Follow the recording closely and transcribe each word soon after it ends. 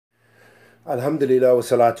Alhamdulillah wa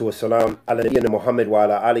salatu wa salam ala nabiyyina Muhammad wa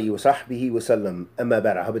ala alihi wa sahbihi wa sallam. Amma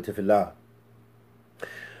ba'd, ahabati fillah.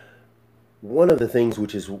 One of the things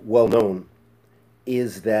which is well known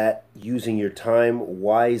is that using your time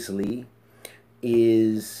wisely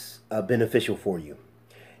is beneficial for you.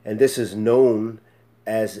 And this is known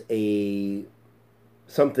as a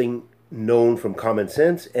something known from common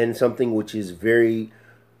sense and something which is very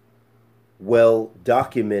well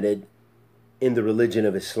documented in the religion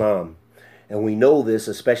of Islam. And we know this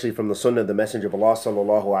especially from the Sunnah of the Messenger of Allah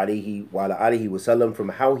sallallahu alaihi wasallam, from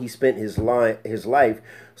how he spent his life sallallahu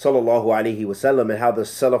alaihi wasallam, and how the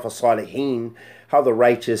Salaf as-Salihin, how the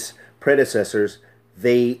righteous predecessors,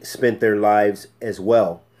 they spent their lives as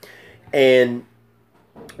well. And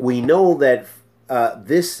we know that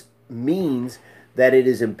this means that it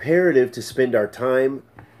is imperative to spend our time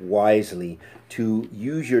wisely, to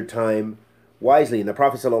use your time wisely. And the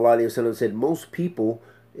Prophet sallallahu alaihi wasallam said, most people,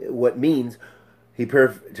 what means, to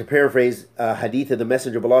paraphrase hadith of the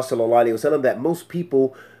Messenger of Allah sallallahu alaihi wasallam, that most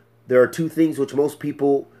people, there are two things which most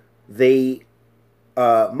people they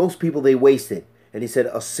wasted. And he said,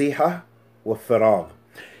 as-siha wa faragh.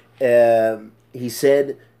 He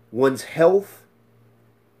said, one's health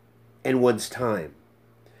and one's time.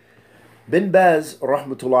 Bin Baz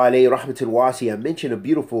rahmatullah alayhi rahmatul wasi'ah mentioned a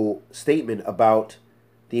beautiful statement about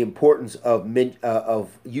the importance of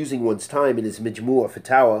using one's time in his Majmu'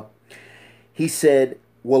 Fatawa. He said,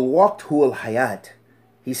 "Wal waqt huwa al hayat."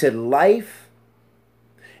 He said, "Life,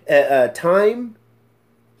 time,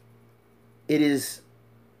 it is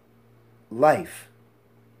life."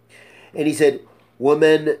 And he said,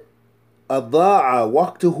 "Waman adha'a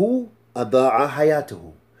waqtuhu adha'a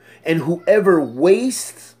hayatuhu." And whoever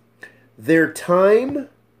wastes their time,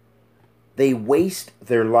 they waste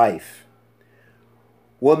their life.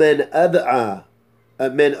 وَمَنْ أَضَعَ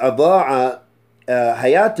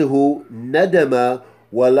حَيَاتُهُ نَدَمَ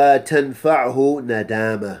وَلَا تَنْفَعْهُ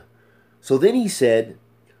نَدَامَ. So then he said,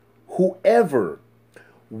 whoever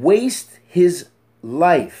wastes his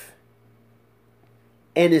life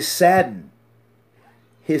and is saddened,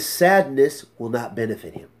 his sadness will not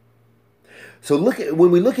benefit him. So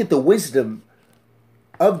when we look at the wisdom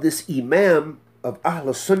of this Imam of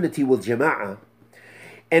Ahlus Sunnati wal Jama'ah,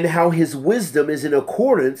 and how his wisdom is in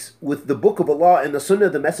accordance with the Book of Allah and the Sunnah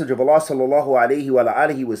of the Messenger of Allah sallallahu alaihi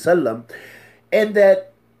wasallam, and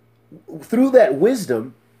that through that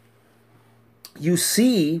wisdom you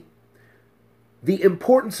see the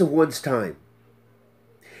importance of one's time,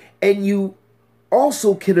 and you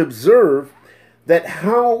also can observe that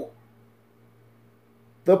how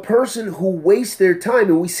the person who wastes their time,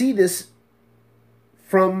 and we see this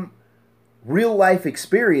from real life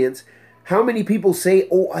experience. How many people say,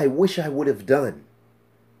 "Oh, I wish I would have done,"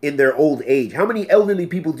 in their old age? How many elderly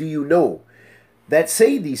people do you know that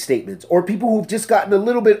say these statements? Or people who've just gotten a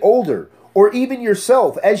little bit older, or even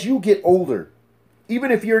yourself as you get older,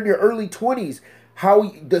 even if you're in your early 20s,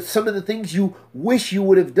 some of the things you wish you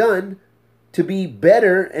would have done to be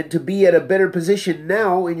better and to be at a better position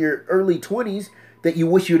now in your early 20s that you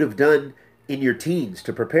wish you'd have done in your teens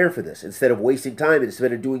to prepare for this, instead of wasting time,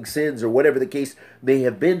 instead of doing sins or whatever the case may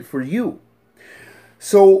have been for you.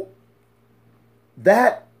 So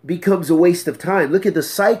that becomes a waste of time. Look at the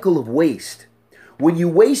cycle of waste. When you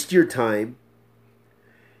waste your time,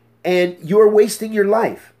 and you're wasting your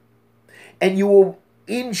life, and you will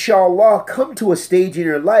inshallah come to a stage in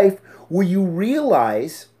your life where you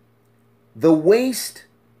realize the waste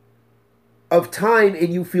of time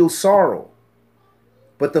and you feel sorrow.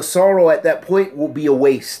 But the sorrow at that point will be a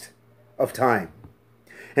waste of time.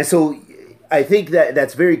 And so I think that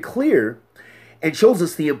that's very clear and shows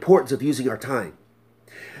us the importance of using our time.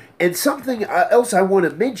 And something else I want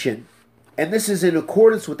to mention, and this is in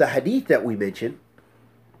accordance with the hadith that we mentioned,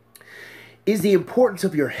 is the importance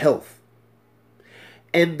of your health.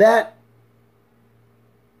 And that,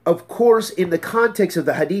 of course, in the context of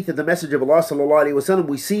the hadith of the Messenger of Allah sallallahu alaihi wasallam,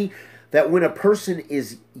 we see that when a person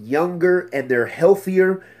is younger and they're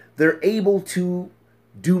healthier, they're able to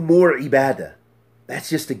do more ibadah. That's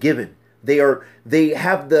just a given. They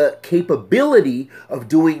have the capability of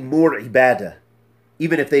doing more ibadah,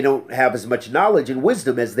 even if they don't have as much knowledge and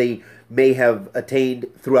wisdom as they may have attained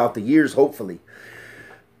throughout the years, hopefully.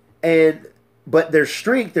 But their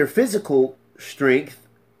strength, their physical strength,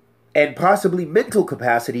 and possibly mental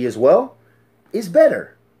capacity as well, is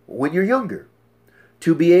better when you're younger,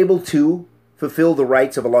 to be able to fulfill the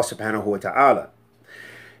rights of Allah subhanahu wa ta'ala.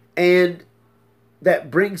 And that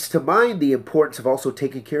brings to mind the importance of also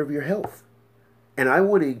taking care of your health. And I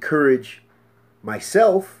want to encourage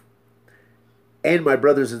myself and my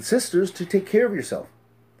brothers and sisters to take care of yourself.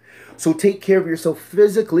 So take care of yourself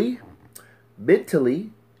physically,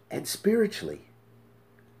 mentally and spiritually.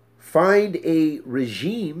 Find a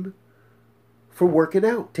regime for working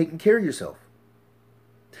out, taking care of yourself.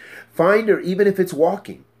 Find, or even if it's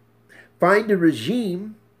walking, find a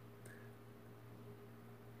regime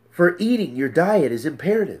for eating. Your diet is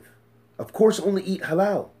imperative. Of course, only eat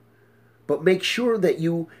halal, but make sure that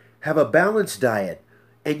you have a balanced diet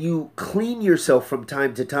and you clean yourself from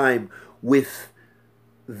time to time with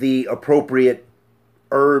the appropriate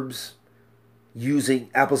herbs, using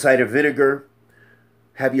apple cider vinegar.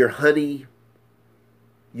 Have your honey,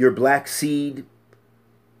 your black seed,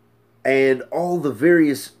 and all the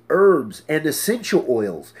various herbs and essential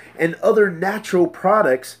oils and other natural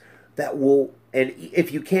products that will, and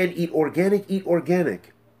if you can, eat organic, eat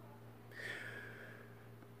organic.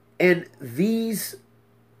 And these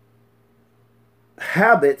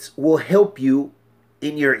habits will help you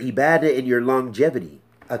in your ibadah and your longevity.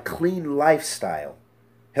 A clean lifestyle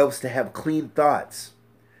helps to have clean thoughts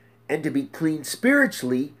and to be clean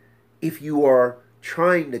spiritually if you are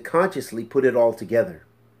trying to consciously put it all together.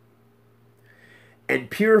 And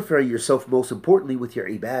purify yourself, most importantly, with your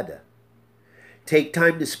ibadah. Take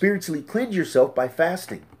time to spiritually cleanse yourself by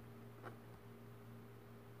fasting.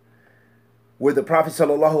 Where the Prophet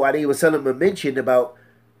ﷺ mentioned about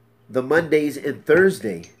the Mondays and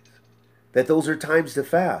Thursdays, that those are times to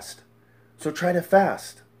fast. So try to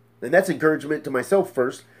fast. And that's encouragement to myself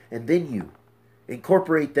first, and then you.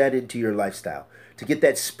 Incorporate that into your lifestyle to get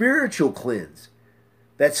that spiritual cleanse,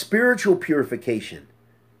 that spiritual purification,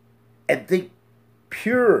 and think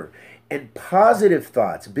pure and positive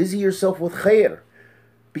thoughts. Busy yourself with khair,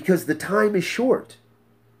 because the time is short.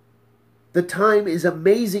 The time is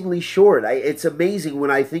amazingly short. It's amazing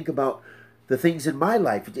when I think about the things in my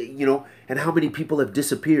life, and how many people have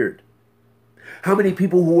disappeared. How many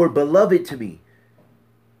people who were beloved to me,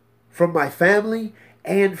 from my family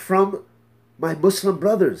and from my Muslim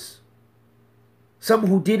brothers. Some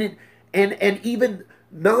who didn't, and even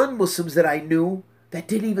non-Muslims that I knew that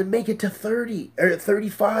didn't even make it to 30 or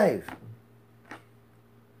 35.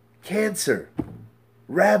 Cancer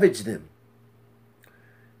ravaged them.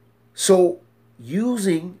 So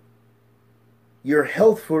using your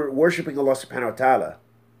health for worshiping Allah subhanahu wa ta'ala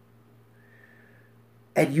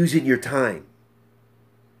and using your time.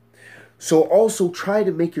 So also try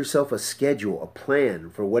to make yourself a schedule, a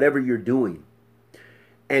plan for whatever you're doing.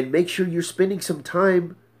 And make sure you're spending some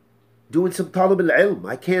time doing some talab al-ilm.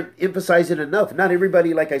 I can't emphasize it enough. Not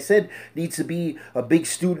everybody, like I said, needs to be a big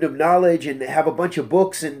student of knowledge and have a bunch of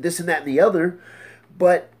books and this and that and the other.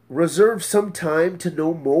 But reserve some time to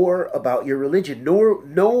know more about your religion.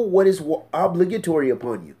 Know what is obligatory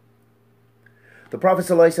upon you. The Prophet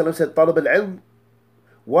ﷺ said, talab al-ilm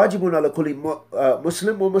wajibun ala kulli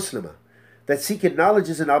muslim wa muslima. That seeking knowledge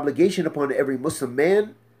is an obligation upon every Muslim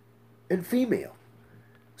man and female.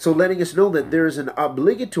 So letting us know that there is an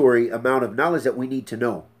obligatory amount of knowledge that we need to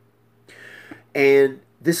know. And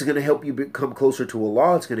this is going to help you become closer to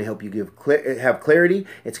Allah. It's going to help you have clarity.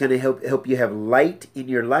 It's going to help you have light in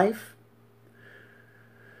your life.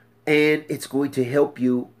 And it's going to help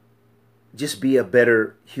you just be a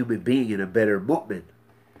better human being and a better mu'min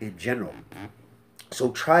in general. So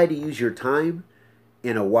try to use your time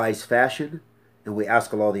in a wise fashion. And we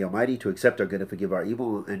ask Allah the Almighty to accept our good and forgive our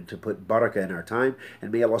evil, and to put barakah in our time.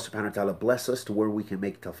 And may Allah subhanahu wa ta'ala bless us to where we can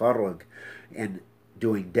make tafarrug and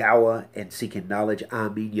doing da'wah and seeking knowledge.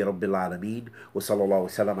 Ameen ya Rabbil Alameen. Wa sallallahu wa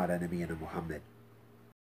sallam ala nabiyyina Muhammad.